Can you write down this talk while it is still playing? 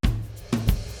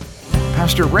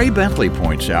Pastor Ray Bentley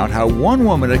points out how one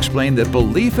woman explained that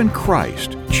belief in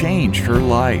Christ changed her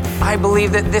life. I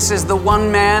believe that this is the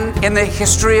one man in the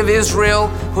history of Israel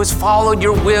who has followed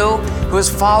your will, who has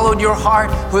followed your heart,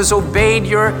 who has obeyed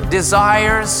your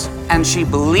desires. And she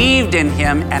believed in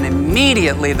him, and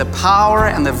immediately the power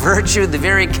and the virtue, the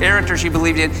very character she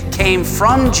believed in, came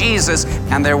from Jesus,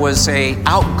 and there was a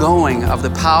outgoing of the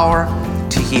power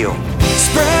to heal.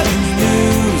 Spreading the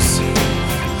news,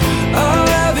 all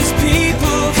of his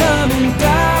people coming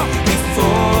down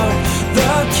before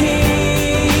the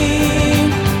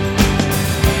King.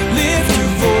 Lift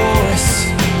your voice,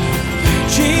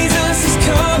 Jesus is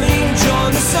coming.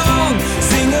 Join the song,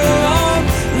 sing along,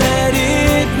 let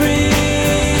it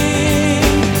ring.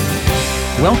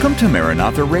 Welcome to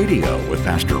Maranatha Radio with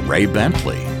Pastor Ray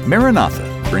Bentley.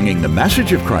 Maranatha, bringing the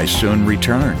message of Christ's soon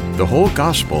return, the whole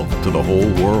gospel to the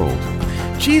whole world.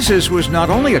 Jesus was not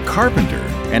only a carpenter,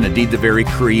 and indeed the very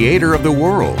creator of the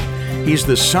world. He's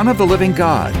the Son of the living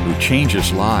God who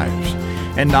changes lives.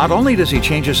 And not only does he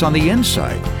change us on the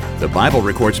inside, the Bible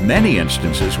records many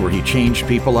instances where he changed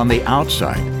people on the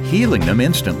outside, healing them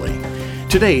instantly.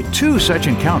 Today, 2 such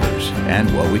encounters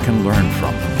and what we can learn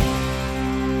from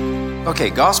them. Okay,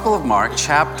 Gospel of Mark,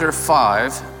 chapter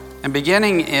 5, and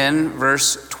beginning in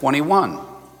verse 21.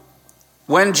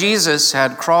 When Jesus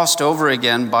had crossed over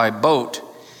again by boat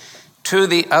to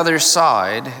the other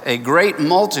side, a great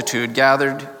multitude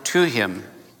gathered to him,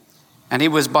 and he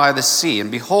was by the sea.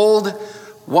 And behold,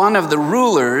 one of the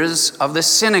rulers of the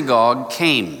synagogue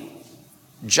came,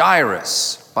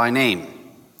 Jairus by name.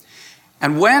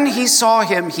 And when he saw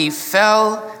him, he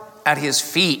fell at his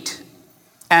feet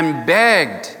and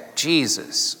begged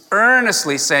Jesus,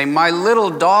 earnestly saying, "My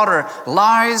little daughter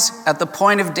lies at the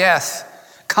point of death.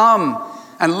 Come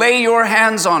and lay your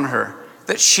hands on her,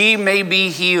 that she may be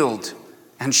healed,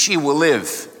 and she will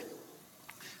live."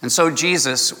 And so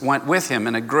Jesus went with him,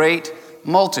 and a great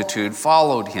multitude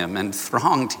followed him and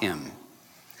thronged him.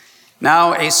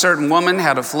 Now a certain woman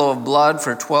had a flow of blood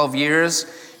for 12 years,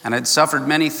 and had suffered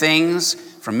many things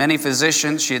from many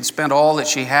physicians. She had spent all that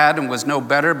she had and was no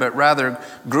better, but rather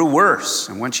grew worse.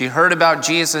 And when she heard about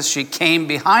Jesus, she came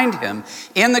behind him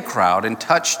in the crowd and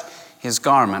touched his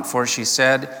garment. For she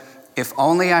said, "If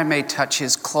only I may touch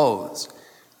his clothes,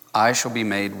 I shall be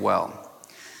made well."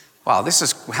 Wow,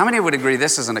 how many would agree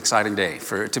this is an exciting day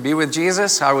to be with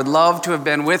Jesus? I would love to have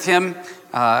been with him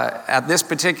at this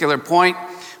particular point.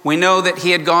 We know that he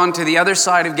had gone to the other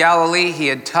side of Galilee. He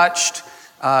had touched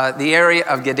the area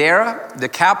of Gadara,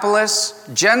 Decapolis,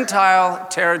 Gentile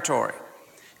territory.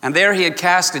 And there he had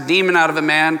cast a demon out of a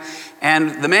man,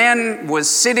 and the man was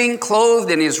sitting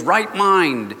clothed in his right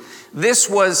mind. This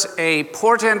was a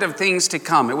portent of things to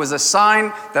come. It was a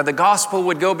sign that the gospel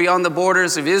would go beyond the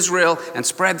borders of Israel and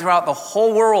spread throughout the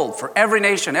whole world for every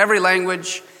nation, every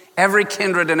language, every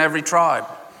kindred, and every tribe.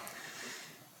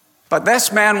 But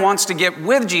this man wants to get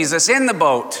with Jesus in the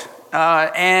boat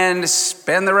and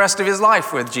spend the rest of his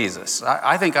life with Jesus.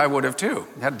 I think I would have too.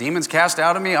 Had demons cast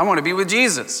out of me, I want to be with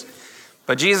Jesus.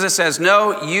 But Jesus says,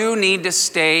 "No, you need to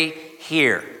stay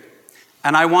here.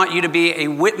 And I want you to be a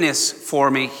witness for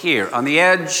me here on the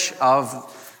edge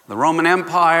of the Roman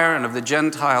Empire and of the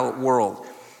Gentile world."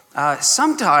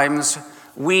 Sometimes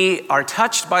we are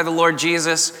touched by the Lord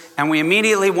Jesus and we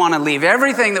immediately want to leave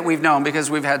everything that we've known because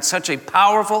we've had such a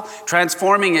powerful,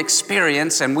 transforming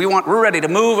experience, and we're ready to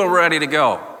move and we're ready to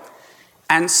go.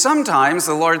 And sometimes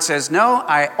the Lord says, "No,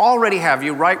 I already have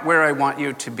you right where I want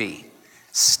you to be.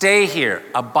 Stay here,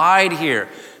 abide here.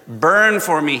 Burn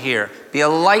for me here. Be a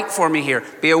light for me here.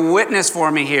 Be a witness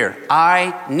for me here.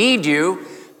 I need you,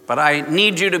 but I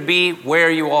need you to be where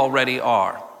you already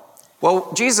are." Well,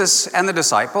 Jesus and the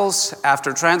disciples,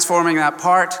 after transforming that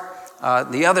part,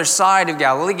 the other side of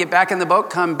Galilee, get back in the boat,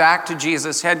 come back to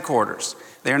Jesus' headquarters.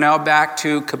 They're now back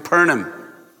to Capernaum.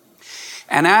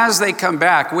 And as they come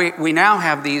back, we now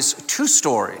have these 2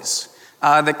 stories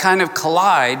that kind of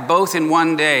collide both in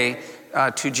one day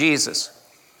to Jesus.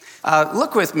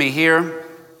 Look with me here.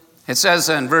 It says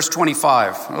in verse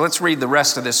 25, let's read the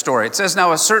rest of this story. It says,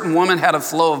 "Now a certain woman had a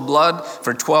flow of blood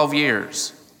for 12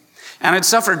 years and had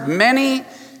suffered many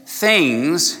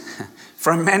things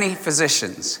from many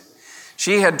physicians.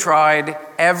 She had tried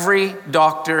every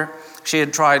doctor. She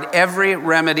had tried every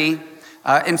remedy.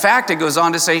 In fact, it goes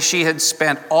on to say she had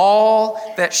spent all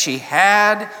that she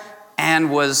had and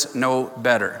was no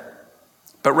better,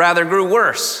 but rather grew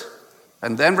worse."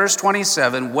 And then verse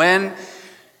 27, when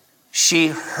she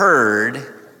heard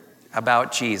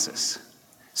about Jesus.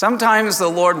 Sometimes the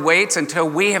Lord waits until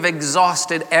we have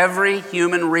exhausted every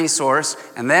human resource,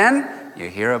 and then you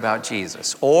hear about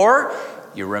Jesus, or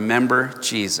you remember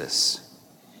Jesus.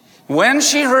 When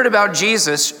she heard about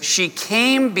Jesus, she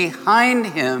came behind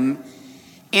him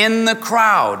in the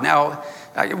crowd. Now,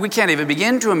 we can't even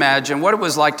begin to imagine what it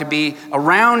was like to be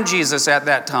around Jesus at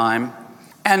that time.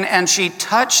 And she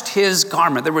touched his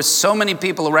garment. There were so many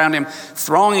people around him,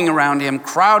 thronging around him,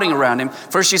 crowding around him.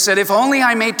 First she said, "If only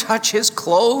I may touch his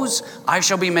clothes, I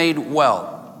shall be made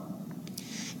well."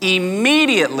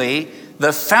 Immediately,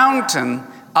 the fountain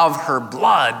of her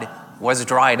blood was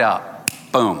dried up.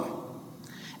 Boom.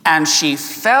 And she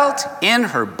felt in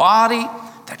her body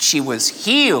that she was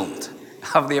healed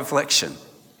of the affliction.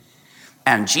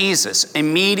 And Jesus,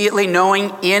 immediately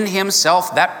knowing in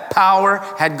himself that power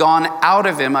had gone out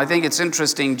of him. I think it's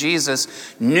interesting, Jesus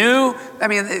knew,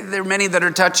 there are many that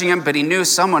are touching him, but he knew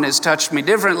someone has touched me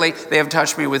differently. They have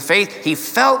touched me with faith. He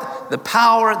felt the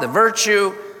power, the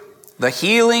virtue, the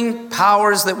healing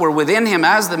powers that were within him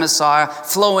as the Messiah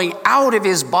flowing out of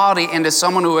his body into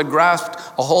someone who had grasped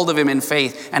a hold of him in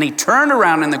faith. And he turned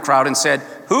around in the crowd and said,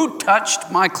 "Who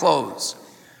touched my clothes?"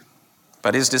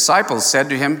 But his disciples said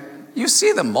to him, "You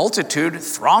see the multitude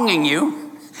thronging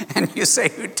you, and you say,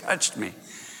 'Who touched me?'"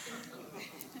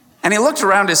 And he looked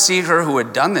around to see her who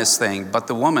had done this thing. But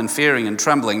the woman, fearing and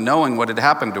trembling, knowing what had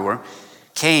happened to her,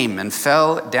 came and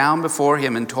fell down before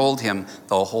him and told him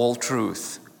the whole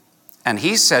truth. And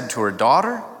he said to her,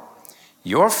 "Daughter,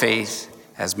 your faith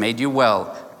has made you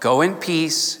well. Go in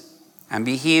peace and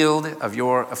be healed of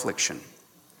your affliction."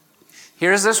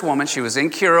 Here's this woman. She was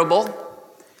incurable.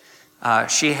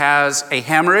 She has a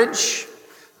hemorrhage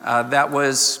that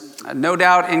was no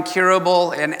doubt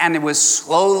incurable, and it was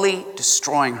slowly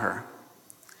destroying her.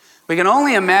 We can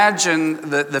only imagine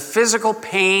the physical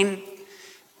pain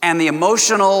and the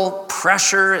emotional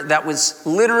pressure that was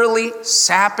literally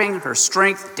sapping her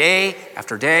strength day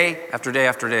after day after day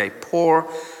after day. Poor,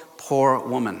 poor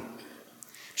woman.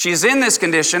 She's in this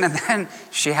condition, and then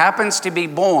she happens to be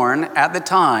born at the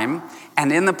time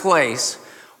and in the place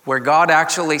where God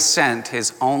actually sent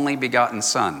his only begotten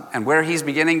son, and where he's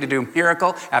beginning to do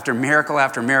miracle after miracle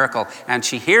after miracle. And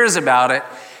she hears about it,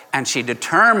 and she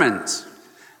determines,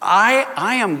 I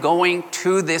am going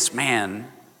to this man.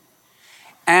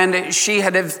 And she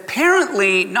had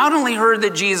apparently not only heard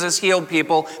that Jesus healed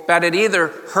people, but had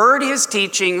either heard his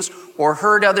teachings or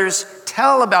heard others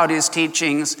tell about his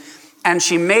teachings, and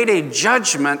she made a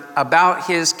judgment about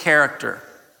his character.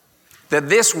 That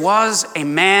this was a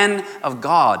man of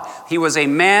God. He was a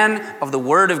man of the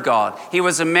Word of God. He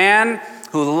was a man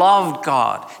who loved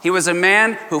God. He was a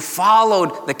man who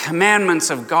followed the commandments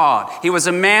of God. He was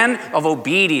a man of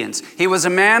obedience. He was a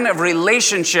man of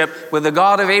relationship with the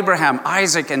God of Abraham,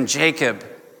 Isaac, and Jacob.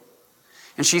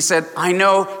 And she said, "I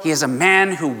know he is a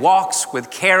man who walks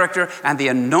with character, and the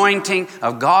anointing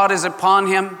of God is upon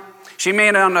him." She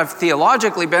may not have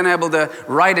theologically been able to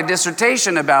write a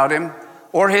dissertation about him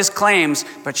or his claims,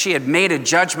 but she had made a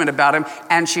judgment about him.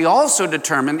 And she also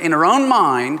determined in her own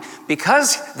mind,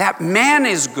 because that man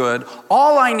is good,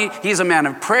 all I need, he's a man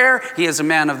of prayer, he is a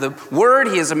man of the word,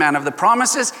 he is a man of the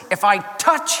promises. If I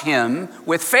touch him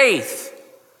with faith,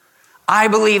 I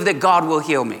believe that God will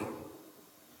heal me.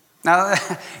 Now,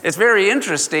 it's very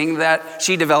interesting that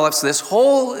she develops this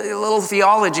whole little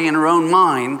theology in her own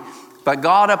mind, but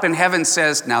God up in heaven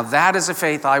says, now that is a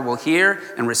faith I will hear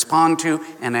and respond to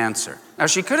and answer. Now,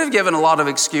 she could have given a lot of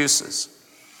excuses.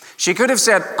 She could have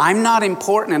said, I'm not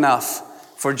important enough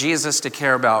for Jesus to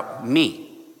care about me.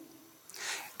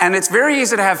 And it's very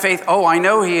easy to have faith. Oh, I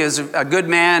know he is a good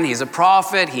man. He's a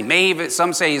prophet. He may,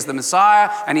 some say he's the Messiah,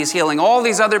 and he's healing all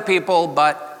these other people,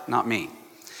 but not me.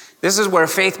 This is where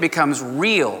faith becomes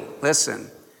real. Listen,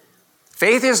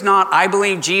 faith is not, I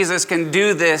believe Jesus can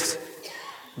do this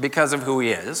because of who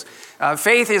he is.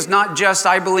 Faith is not just,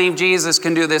 I believe Jesus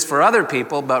can do this for other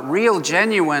people, but real,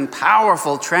 genuine,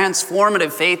 powerful,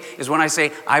 transformative faith is when I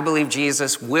say, I believe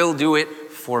Jesus will do it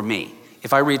for me,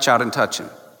 if I reach out and touch him.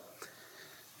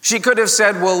 She could have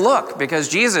said, well, look, because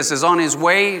Jesus is on his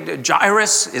way,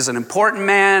 Jairus is an important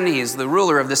man, he's the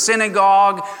ruler of the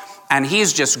synagogue, and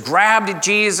he's just grabbed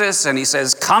Jesus and he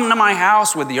says, come to my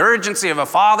house with the urgency of a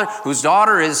father whose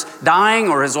daughter is dying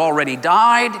or has already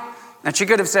died. And she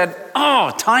could have said,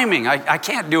 oh, timing, I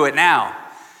can't do it now.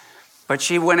 But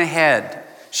she went ahead.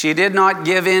 She did not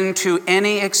give in to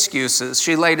any excuses.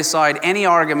 She laid aside any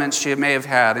arguments she may have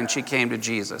had, and she came to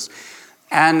Jesus.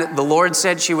 And the Lord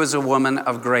said she was a woman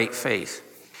of great faith.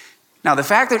 Now, the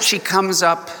fact that she comes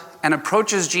up and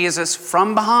approaches Jesus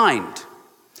from behind,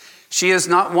 she is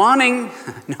not wanting,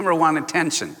 number one,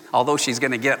 attention, although she's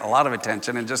going to get a lot of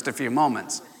attention in just a few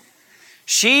moments.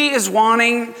 She is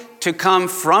wanting to come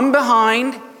from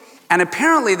behind, and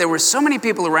apparently there were so many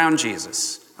people around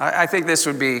Jesus. I think this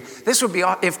would be,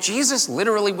 if Jesus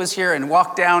literally was here and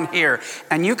walked down here,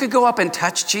 and you could go up and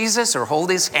touch Jesus or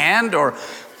hold his hand or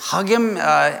hug him,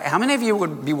 how many of you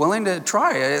would be willing to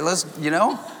try it?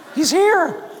 He's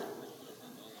here.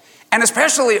 And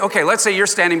especially, okay, let's say you're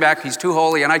standing back, he's too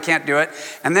holy and I can't do it.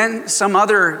 And then some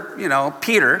other,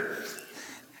 Peter,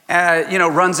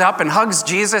 runs up and hugs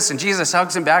Jesus, and Jesus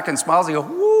hugs him back and smiles and goes,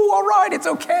 "Woo, all right, it's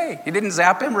okay." He didn't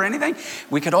zap him or anything.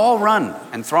 We could all run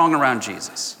and throng around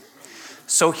Jesus.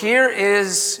 So here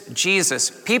is Jesus.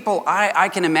 People, I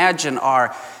can imagine,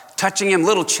 are touching him.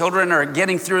 Little children are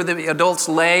getting through the adults'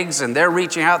 legs, and they're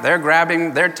reaching out, they're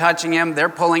grabbing, they're touching him, they're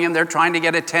pulling him, they're trying to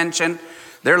get attention.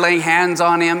 They're laying hands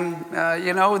on him.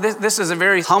 This is a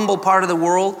very humble part of the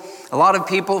world. A lot of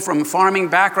people from farming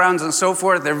backgrounds and so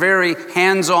forth, they're very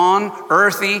hands-on,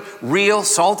 earthy, real,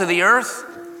 salt of the earth.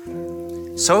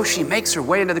 So she makes her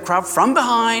way into the crowd from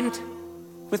behind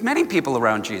with many people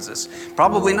around Jesus.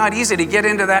 Probably not easy to get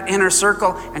into that inner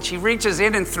circle, and she reaches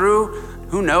in and through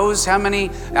who knows how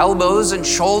many elbows and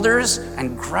shoulders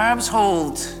and grabs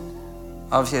hold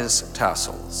of his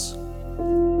tassels.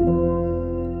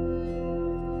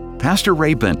 Pastor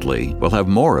Ray Bentley will have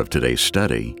more of today's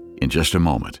study in just a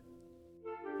moment.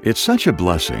 It's such a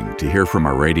blessing to hear from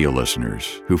our radio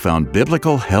listeners who found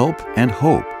biblical help and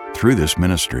hope through this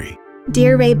ministry.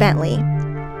 Dear Ray Bentley,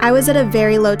 I was at a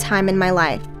very low time in my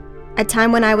life, a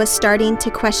time when I was starting to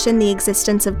question the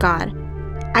existence of God.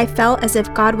 I felt as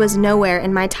if God was nowhere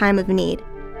in my time of need.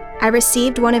 I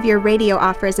received one of your radio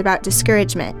offers about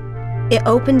discouragement. It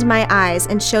opened my eyes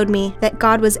and showed me that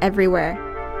God was everywhere.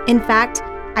 In fact,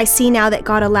 I see now that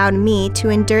God allowed me to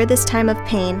endure this time of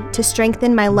pain to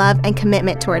strengthen my love and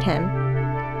commitment toward Him.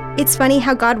 It's funny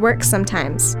how God works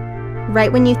sometimes.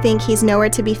 Right when you think He's nowhere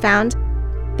to be found,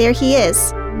 there He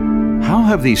is. How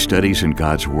have these studies in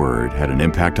God's Word had an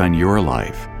impact on your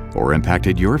life or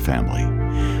impacted your family?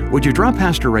 Would you drop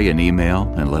Pastor Ray an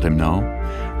email and let him know?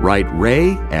 Write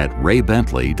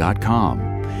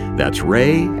ray@raybentley.com. That's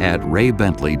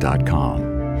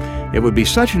ray@raybentley.com. It would be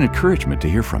such an encouragement to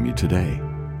hear from you today.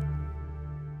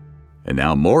 And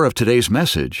now more of today's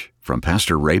message from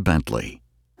Pastor Ray Bentley.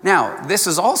 Now, this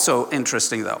is also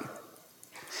interesting, though.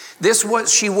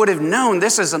 She would have known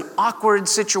this is an awkward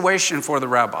situation for the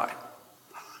rabbi.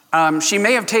 She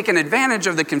may have taken advantage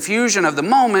of the confusion of the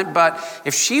moment, but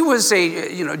if she was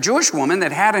a Jewish woman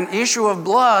that had an issue of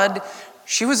blood,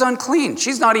 she was unclean.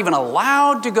 She's not even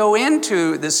allowed to go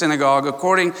into the synagogue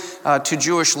according to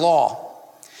Jewish law.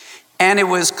 And it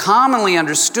was commonly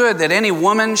understood that any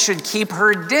woman should keep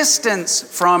her distance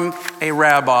from a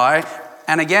rabbi.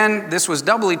 And again, this was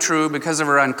doubly true because of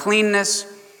her uncleanness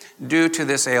due to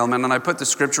this ailment. And I put the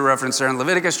scripture reference there in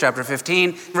Leviticus chapter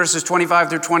 15, verses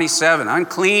 25 through 27.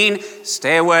 Unclean,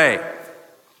 stay away.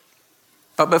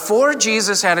 But before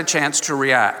Jesus had a chance to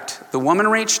react, the woman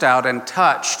reached out and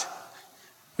touched.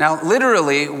 Now,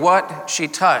 literally, what she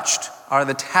touched are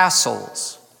the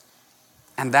tassels.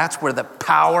 And that's where the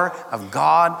power of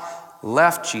God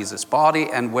left Jesus' body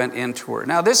and went into her.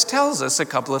 Now, this tells us a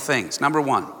couple of things. Number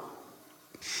one,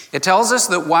 it tells us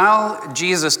that while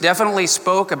Jesus definitely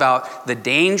spoke about the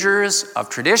dangers of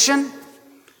tradition,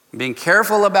 being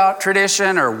careful about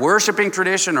tradition or worshiping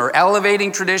tradition or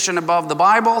elevating tradition above the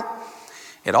Bible,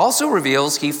 it also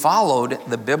reveals he followed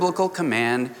the biblical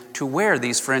command to wear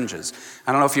these fringes.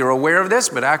 I don't know if you're aware of this,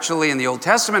 but actually in the Old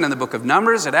Testament, in the book of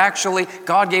Numbers,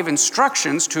 God gave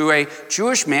instructions to a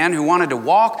Jewish man who wanted to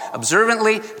walk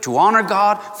observantly, to honor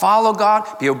God, follow God,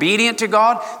 be obedient to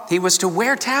God. He was to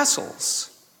wear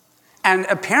tassels. And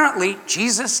apparently,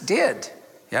 Jesus did.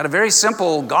 He had a very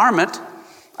simple garment.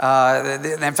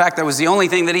 In fact, that was the only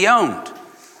thing that he owned.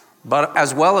 But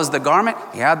as well as the garment,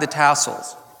 he had the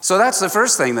tassels. So that's the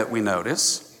first thing that we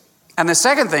notice. And the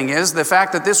second thing is the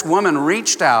fact that this woman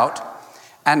reached out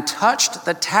and touched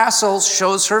the tassels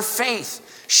shows her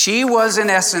faith. She was in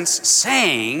essence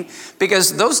saying,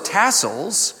 because those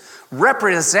tassels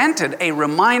represented a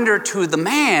reminder to the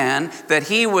man that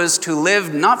he was to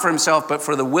live not for himself, but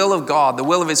for the will of God, the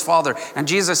will of his Father. And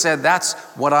Jesus said, that's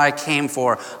what I came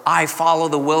for. I follow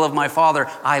the will of my Father.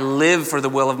 I live for the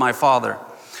will of my Father.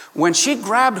 When she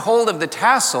grabbed hold of the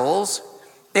tassels,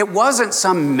 it wasn't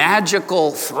some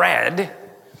magical thread.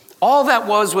 All that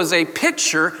was a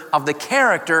picture of the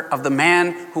character of the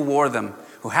man who wore them,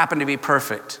 who happened to be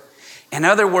perfect. In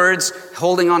other words,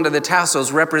 holding onto the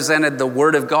tassels represented the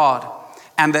word of God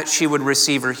and that she would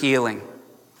receive her healing.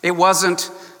 It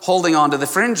wasn't holding onto the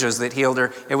fringes that healed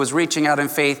her. It was reaching out in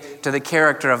faith to the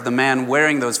character of the man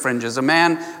wearing those fringes, a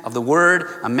man of the word,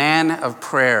 a man of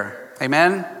prayer.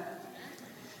 Amen?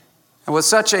 It was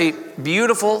such a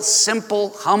beautiful,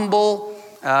 simple, humble,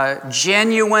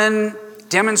 genuine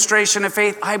demonstration of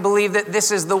faith. I believe that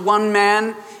this is the one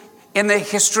man in the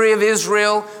history of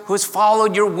Israel who has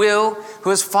followed your will, who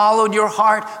has followed your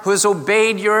heart, who has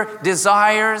obeyed your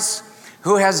desires,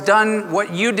 who has done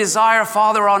what you desire,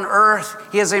 Father, on earth.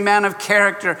 He is a man of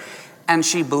character. And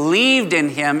she believed in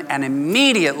him, and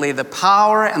immediately the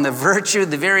power and the virtue,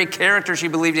 the very character she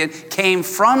believed in, came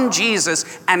from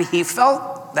Jesus, and he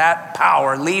felt that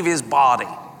power leave his body.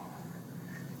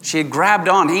 She had grabbed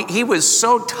on. He was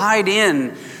so tied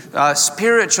in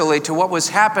spiritually to what was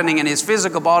happening in his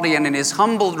physical body and in his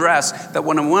humble dress that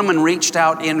when a woman reached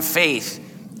out in faith,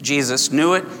 Jesus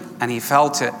knew it and he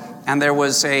felt it. And there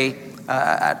was an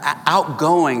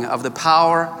outgoing of the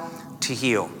power to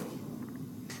heal.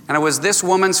 And it was this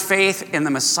woman's faith in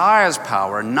the Messiah's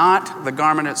power, not the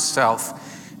garment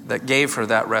itself, that gave her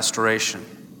that restoration.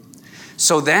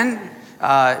 So then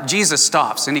Jesus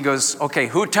stops and he goes, okay,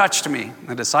 who touched me?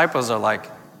 The disciples are like,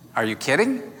 are you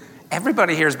kidding?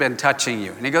 Everybody here has been touching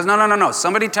you. And he goes, no.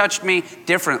 Somebody touched me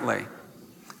differently.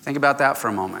 Think about that for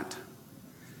a moment.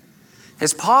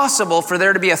 It's possible for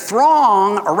there to be a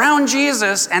throng around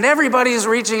Jesus and everybody's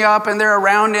reaching up and they're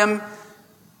around him,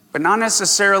 but not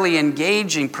necessarily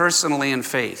engaging personally in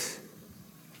faith.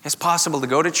 It's possible to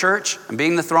go to church and be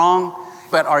in the throng,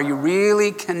 but are you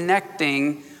really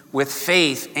connecting with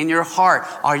faith in your heart?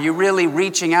 Are you really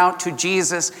reaching out to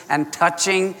Jesus and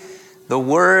touching the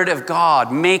Word of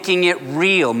God, making it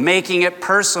real, making it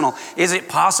personal? Is it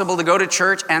possible to go to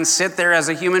church and sit there as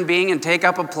a human being and take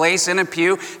up a place in a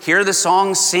pew, hear the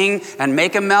song, sing, and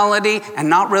make a melody and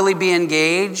not really be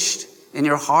engaged in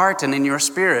your heart and in your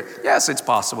spirit? Yes, it's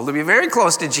possible to be very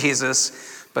close to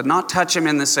Jesus, but not touch him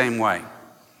in the same way.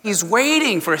 He's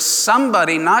waiting for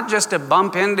somebody not just to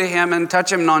bump into him and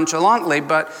touch him nonchalantly,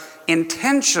 but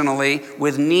intentionally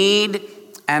with need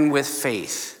and with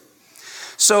faith.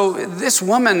 So this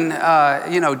woman,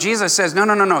 Jesus says,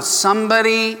 no,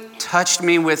 somebody touched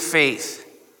me with faith.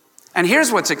 And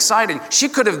here's what's exciting. She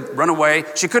could have run away.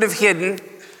 She could have hidden.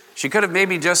 She could have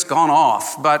maybe just gone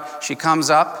off, but she comes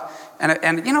up and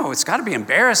it's got to be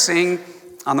embarrassing.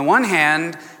 On the one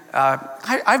hand,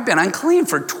 I've been unclean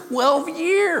for 12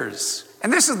 years.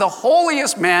 And this is the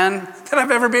holiest man that I've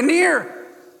ever been near.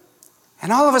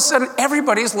 And all of a sudden,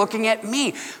 everybody's looking at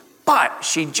me. But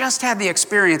she just had the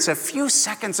experience a few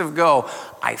seconds ago.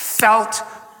 I felt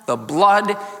the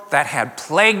blood that had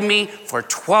plagued me for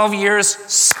 12 years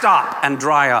stop and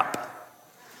dry up.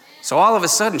 So all of a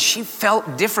sudden, she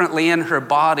felt differently in her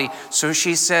body. So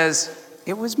she says,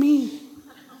 it was me.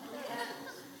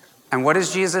 And what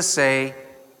does Jesus say?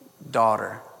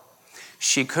 Daughter.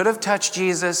 She could have touched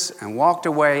Jesus and walked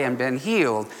away and been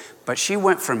healed, but she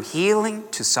went from healing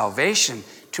to salvation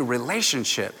to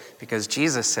relationship because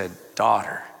Jesus said,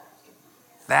 daughter.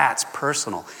 That's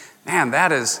personal. Man,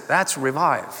 that's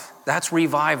revive. That's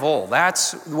revival.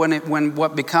 That's when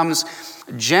what becomes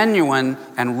genuine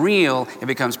and real, it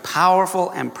becomes powerful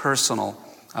and personal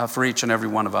for each and every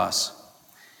one of us.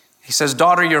 He says,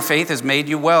 daughter, your faith has made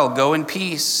you well. Go in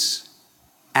peace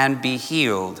and be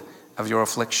healed of your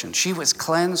affliction. She was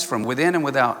cleansed from within and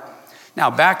without. Now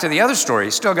back to the other story.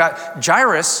 You still got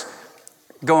Jairus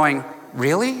going,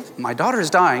 really? My daughter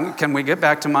is dying. Can we get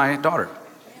back to my daughter?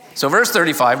 So verse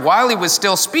 35, while he was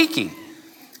still speaking,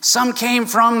 some came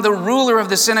from the ruler of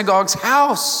the synagogue's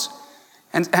house.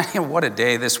 And what a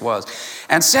day this was.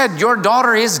 And said, your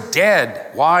daughter is dead.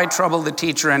 Why trouble the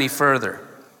teacher any further?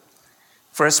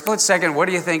 For a split second, what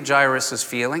do you think Jairus is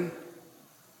feeling?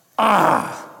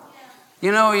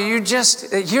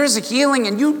 Here's a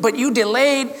healing but you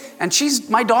delayed and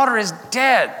my daughter is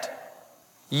dead.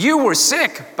 You were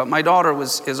sick, but my daughter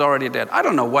is already dead. I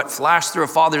don't know what flashed through a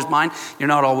father's mind. You're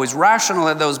not always rational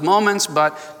at those moments,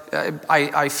 but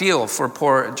I feel for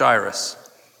poor Jairus.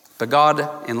 But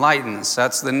God enlightens.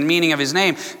 That's the meaning of his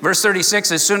name. Verse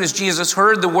 36, as soon as Jesus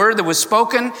heard the word that was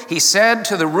spoken, he said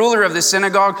to the ruler of the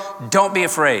synagogue, don't be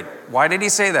afraid. Why did he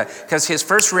say that? Because his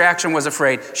first reaction was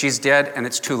afraid. She's dead and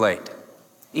it's too late.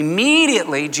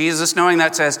 Immediately, Jesus, knowing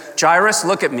that, says, Jairus,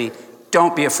 look at me.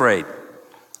 Don't be afraid.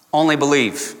 Only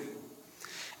believe.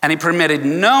 And he permitted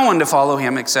no one to follow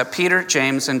him except Peter,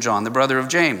 James, and John, the brother of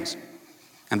James.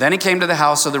 And then he came to the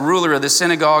house of the ruler of the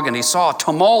synagogue, and he saw a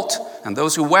tumult and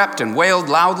those who wept and wailed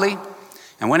loudly.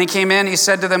 And when he came in, he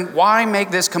said to them, why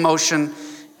make this commotion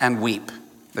and weep?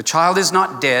 The child is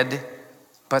not dead,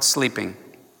 but sleeping.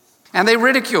 And they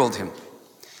ridiculed him.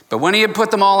 But when he had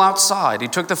put them all outside, he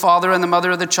took the father and the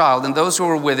mother of the child and those who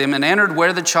were with him and entered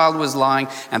where the child was lying.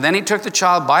 And then he took the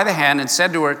child by the hand and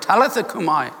said to her, Talitha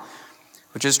cumi,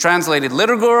 which is translated,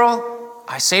 little girl,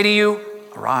 I say to you,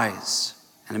 arise.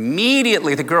 And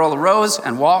immediately the girl arose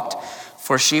and walked.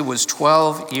 for she was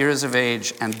 12 years of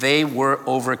age, and they were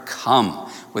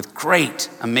overcome with great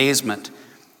amazement.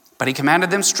 But he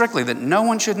commanded them strictly that no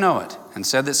one should know it, and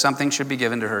said that something should be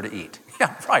given to her to eat.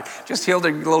 Yeah, right. Just healed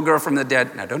a little girl from the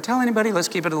dead. Now, don't tell anybody. Let's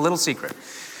keep it a little secret.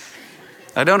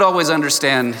 I don't always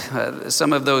understand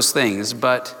some of those things,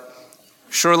 but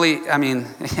surely,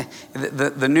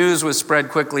 the news was spread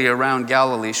quickly around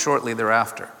Galilee shortly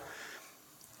thereafter.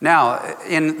 Now,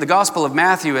 in the Gospel of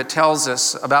Matthew, it tells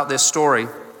us about this story.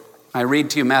 I read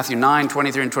to you Matthew 9,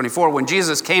 23 and 24. When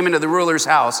Jesus came into the ruler's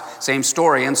house, same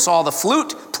story, and saw the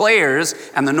flute players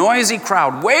and the noisy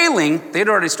crowd wailing, they'd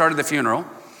already started the funeral.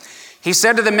 He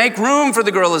said to them, "Make room, for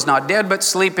the girl is not dead, but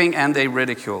sleeping," and they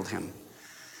ridiculed him.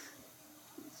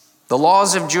 The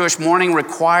laws of Jewish mourning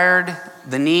required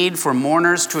the need for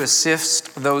mourners to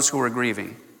assist those who were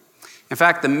grieving. In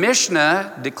fact, the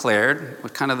Mishnah declared,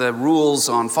 with kind of the rules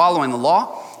on following the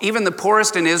law, even the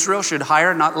poorest in Israel should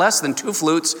hire not less than 2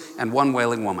 flutes and 1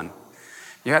 wailing woman.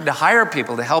 You had to hire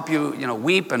people to help you,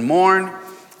 weep and mourn.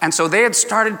 And so they had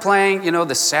started playing,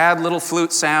 the sad little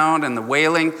flute sound and the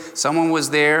wailing. Someone was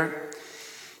there.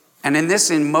 And in this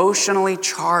emotionally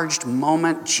charged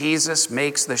moment, Jesus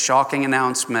makes the shocking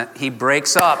announcement. He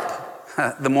breaks up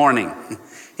the mourning.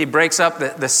 He breaks up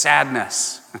the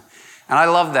sadness. And I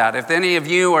love that. If any of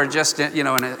you are just, in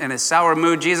a sour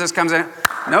mood, Jesus comes in,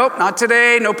 nope, not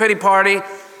today, no pity party.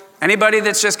 Anybody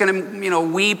that's just going to,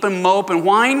 weep and mope and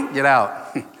whine, get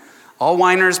out. All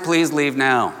whiners, please leave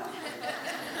now.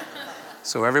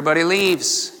 So everybody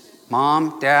leaves.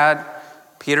 Mom, Dad,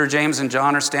 Peter, James, and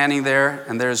John are standing there,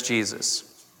 and there's Jesus.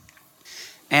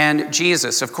 And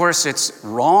Jesus, of course, it's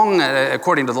wrong.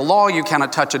 According to the law, you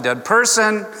cannot touch a dead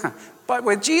person. But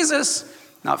with Jesus,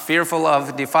 not fearful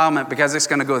of defilement, because it's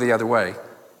going to go the other way.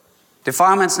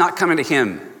 Defilement's not coming to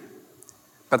him,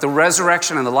 but the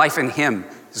resurrection and the life in him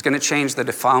is going to change the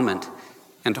defilement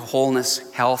into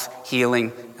wholeness, health,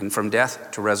 healing, and from death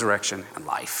to resurrection and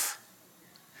life.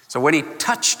 So when he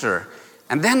touched her,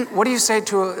 and then what do you say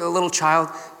to a little child,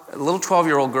 a little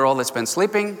 12-year-old girl that's been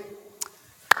sleeping?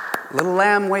 Little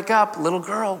lamb, wake up. Little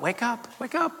girl, wake up,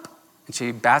 wake up. And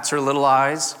she bats her little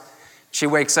eyes. She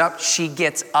wakes up, she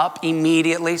gets up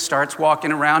immediately, starts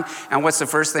walking around. And what's the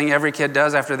first thing every kid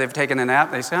does after they've taken a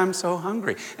nap? They say, "I'm so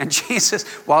hungry." And Jesus,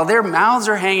 while their mouths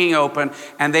are hanging open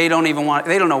and they don't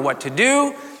know what to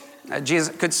do,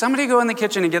 Jesus, could somebody go in the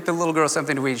kitchen and get the little girl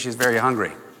something to eat? She's very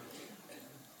hungry.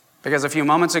 Because a few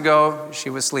moments ago, she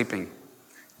was sleeping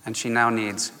and she now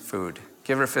needs food.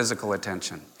 Give her physical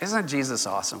attention. Isn't Jesus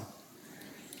awesome?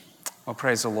 Well,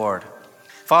 praise the Lord.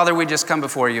 Father, we just come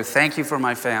before you. Thank you for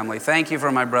my family. Thank you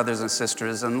for my brothers and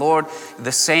sisters. And Lord,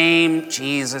 the same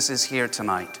Jesus is here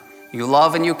tonight. You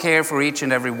love and you care for each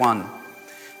and every one.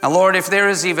 And Lord, if there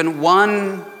is even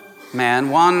one man,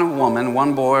 one woman,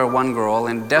 one boy or one girl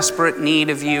in desperate need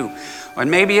of you,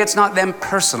 and maybe it's not them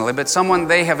personally, but someone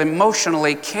they have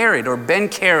emotionally carried or been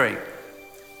carrying,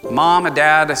 mom, a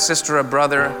dad, a sister, a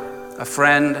brother, a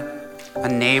friend, a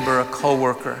neighbor, a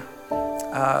coworker,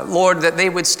 Lord, that they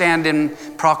would stand in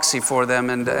proxy for them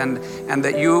and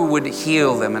that you would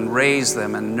heal them and raise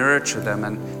them and nurture them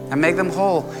and make them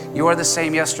whole. You are the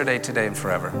same yesterday, today, and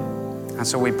forever. And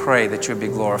so we pray that you would be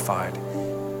glorified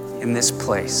in this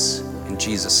place. In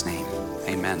Jesus' name,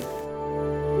 amen.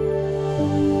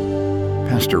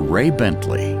 Pastor Ray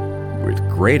Bentley with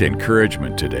great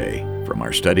encouragement today from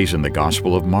our studies in the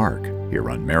Gospel of Mark here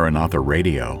on Maranatha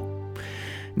Radio.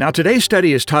 Now, today's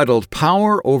study is titled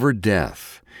Power Over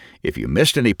Death. If you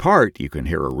missed any part, you can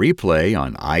hear a replay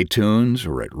on iTunes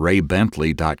or at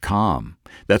raybentley.com.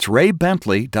 That's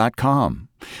raybentley.com.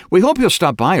 We hope you'll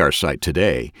stop by our site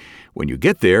today. When you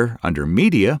get there, under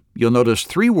Media, you'll notice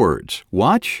 3 words,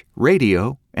 Watch,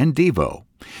 Radio, and Devo.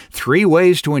 3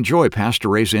 ways to enjoy Pastor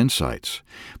Ray's insights.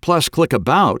 Plus, click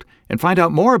About and find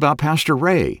out more about Pastor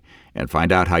Ray and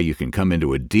find out how you can come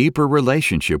into a deeper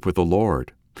relationship with the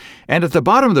Lord. And at the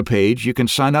bottom of the page, you can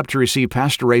sign up to receive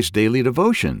Pastor Ray's daily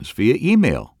devotions via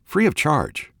email, free of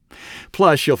charge.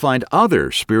 Plus, you'll find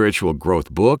other spiritual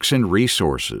growth books and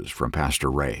resources from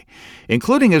Pastor Ray,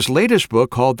 including his latest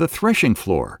book called The Threshing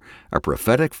Floor, a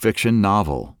prophetic fiction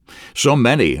novel. So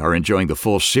many are enjoying the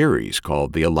full series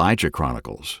called The Elijah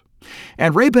Chronicles.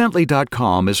 And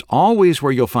raybentley.com is always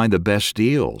where you'll find the best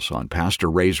deals on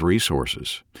Pastor Ray's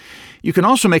resources. You can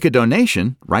also make a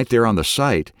donation right there on the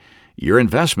site. Your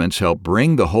investments help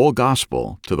bring the whole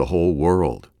gospel to the whole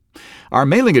world. Our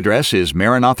mailing address is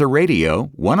Maranatha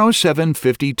Radio,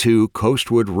 10752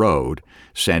 Coastwood Road,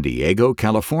 San Diego,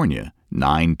 California,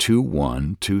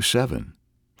 92127.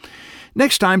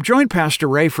 Next time, join Pastor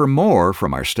Ray for more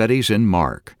from our studies in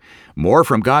Mark. More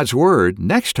from God's Word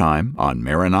next time on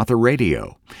Maranatha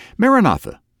Radio.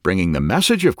 Maranatha, bringing the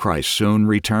message of Christ's soon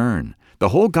return, the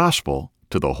whole gospel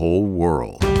to the whole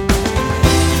world.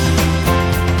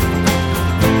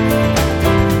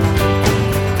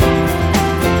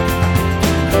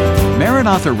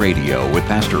 Maranatha Radio with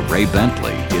Pastor Ray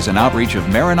Bentley is an outreach of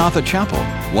Maranatha Chapel,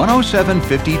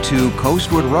 10752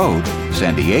 Coastwood Road,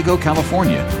 San Diego,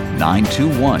 California,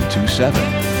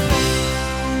 92127.